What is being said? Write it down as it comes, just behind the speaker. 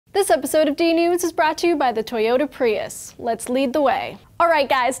This episode of D News is brought to you by the Toyota Prius. Let's lead the way. Alright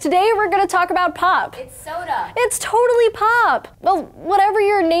guys, today we're going to talk about pop. It's soda. It's totally pop. Well, whatever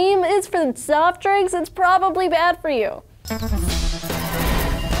your name is for the soft drinks, it's probably bad for you.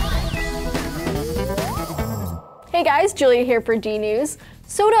 Hey guys, Julia here for D News.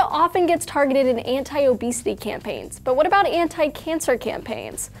 Soda often gets targeted in anti-obesity campaigns, but what about anti-cancer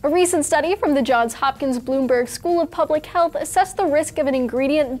campaigns? A recent study from the Johns Hopkins Bloomberg School of Public Health assessed the risk of an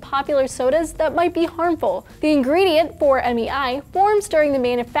ingredient in popular sodas that might be harmful. The ingredient, 4-MEI, forms during the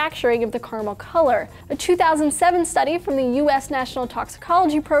manufacturing of the caramel color. A 2007 study from the U.S. National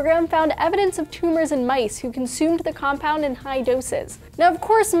Toxicology Program found evidence of tumors in mice who consumed the compound in high doses. Now, of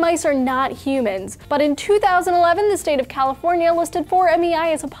course, mice are not humans, but in 2011, the state of California listed 4-MEI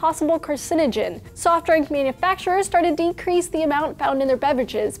as a possible carcinogen. Soft drink manufacturers started to decrease the amount found in their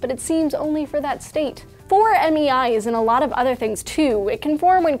beverages, but it seems only for that state. 4-MEI is in a lot of other things too. It can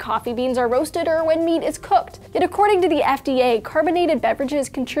form when coffee beans are roasted or when meat is cooked. Yet according to the FDA, carbonated beverages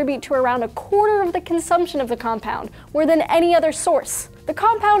contribute to around a quarter of the consumption of the compound, more than any other source. The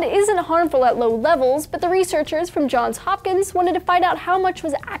compound isn't harmful at low levels, but the researchers from Johns Hopkins wanted to find out how much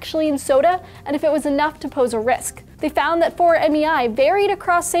was actually in soda and if it was enough to pose a risk. They found that 4-MEI varied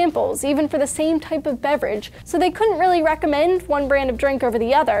across samples, even for the same type of beverage, so they couldn't really recommend one brand of drink over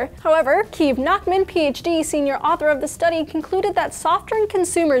the other. However, Keith Nachman, PhD, senior author of the study, concluded that soft drink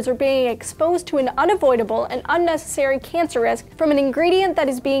consumers are being exposed to an unavoidable and unnecessary cancer risk from an ingredient that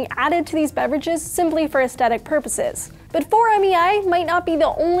is being added to these beverages simply for aesthetic purposes. But 4-MEI might not be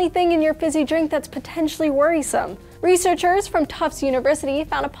the only thing in your fizzy drink that's potentially worrisome. Researchers from Tufts University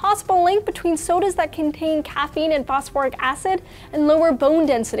found a possible link between sodas that contain caffeine and phosphoric acid and lower bone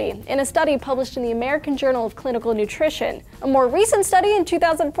density in a study published in the American Journal of Clinical Nutrition. A more recent study in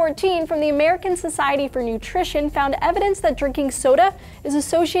 2014 from the American Society for Nutrition found evidence that drinking soda is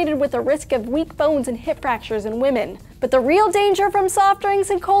associated with a risk of weak bones and hip fractures in women. But the real danger from soft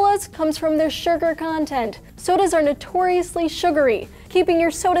drinks and colas comes from their sugar content. Sodas are notoriously sugary. Keeping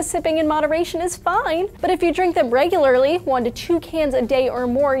your soda sipping in moderation is fine, but if you drink them regularly, 1 to 2 cans a day or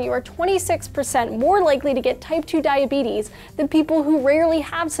more, you are 26% more likely to get type 2 diabetes than people who rarely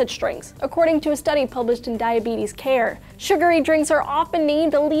have such drinks, according to a study published in Diabetes Care. Sugary drinks are often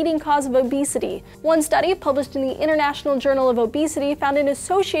named the leading cause of obesity. One study published in the International Journal of Obesity found an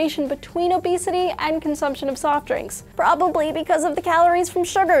association between obesity and consumption of soft drinks, probably because of the calories from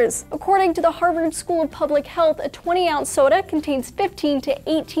sugars. According to the Harvard School of Public Health, a 20-ounce soda contains 15 to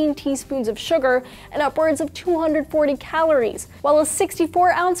 18 teaspoons of sugar and upwards of 240 calories, while a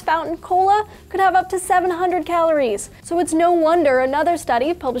 64-ounce fountain cola could have up to 700 calories. So it's no wonder another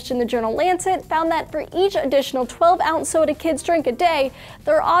study published in the journal Lancet found that for each additional 12-ounce soda kids drink a day,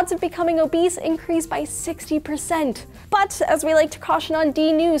 their odds of becoming obese increase by 60%. But as we like to caution on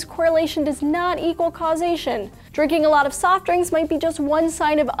D News, correlation does not equal causation. Drinking a lot of soft drinks might be just one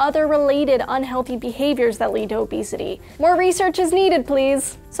sign of other related unhealthy behaviors that lead to obesity. More research is needed,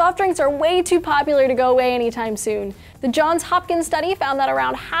 please. Soft drinks are way too popular to go away anytime soon. The Johns Hopkins study found that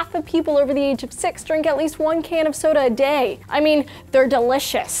around half of people over the age of 6 drink at least 1 can of soda a day. I mean, they're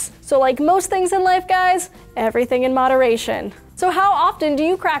delicious. So like most things in life, guys, everything in moderation. So how often do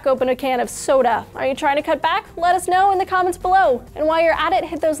you crack open a can of soda? Are you trying to cut back? Let us know in the comments below. And while you're at it,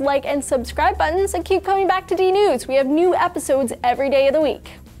 hit those like and subscribe buttons and keep coming back to D News. We have new episodes every day of the week.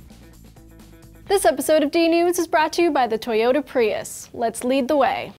 This episode of D News is brought to you by the Toyota Prius. Let's lead the way.